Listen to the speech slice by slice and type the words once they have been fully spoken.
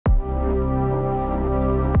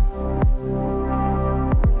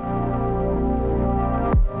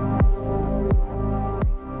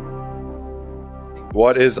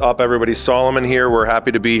What is up, everybody? Solomon here. We're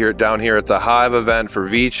happy to be here down here at the Hive event for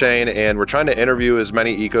VeChain, and we're trying to interview as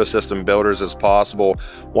many ecosystem builders as possible.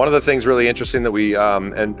 One of the things really interesting that we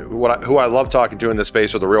who I love talking to in this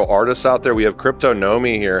space are the real artists out there. We have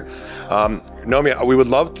CryptoGnomie here. Gnomie, we would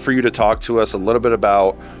love for you to talk to us a little bit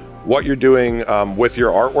about what you're doing with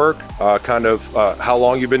your artwork, how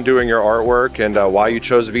long you've been doing your artwork, and why you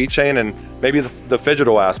chose VeChain, and maybe the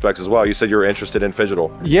Phygital aspects as well. You said you were interested in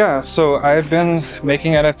Phygital. Yeah, so I've been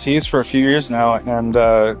making NFTs for a few years now, and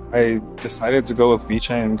I decided to go with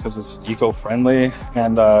VeChain because it's eco-friendly,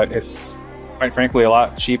 and it's, quite frankly, a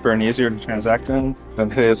lot cheaper and easier to transact in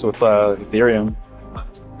than it is with Ethereum.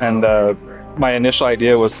 And my initial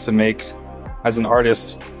idea was to make, as an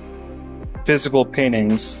artist, physical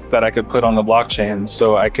paintings that I could put on the blockchain,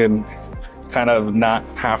 so I could kind of not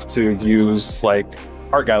have to use like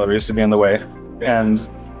art galleries to be in the way. And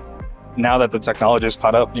now that the technology is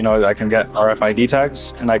caught up, I can get RFID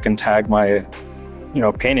tags and I can tag my,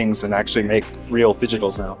 paintings and actually make real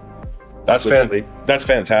Phygitals now. That's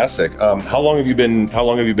fantastic. How long have you been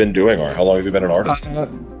doing art? How long have you been an artist?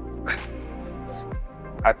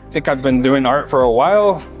 I think I've been doing art for a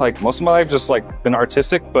while. Like most of my life, just like been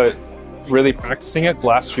artistic, but really practicing it the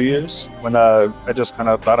last few years when I just kind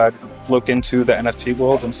of thought I'd look into the NFT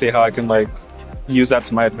world and see how I can like use that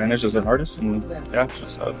to my advantage as an artist. And yeah,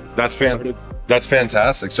 just that's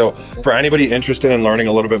fantastic. So for anybody interested in learning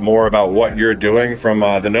a little bit more about what you're doing from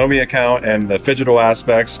the Gnomie account and the Phygital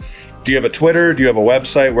aspects, do you have a Twitter? Do you have a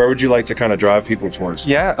website? Where would you like to kind of drive people towards?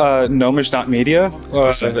 Yeah, gnomish.media,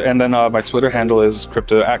 and then my Twitter handle is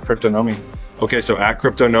 @CryptoGnomie. Okay, so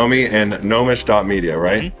 @CryptoGnomie and gnomish.media,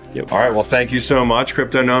 right? Mm-hmm. Yep. All right, well, thank you so much,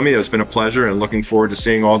 CryptoGnomie. It's been a pleasure, and looking forward to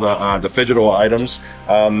seeing all the Phygital items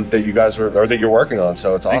that you guys that you're working on.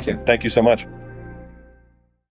 So it's awesome. Thank you so much.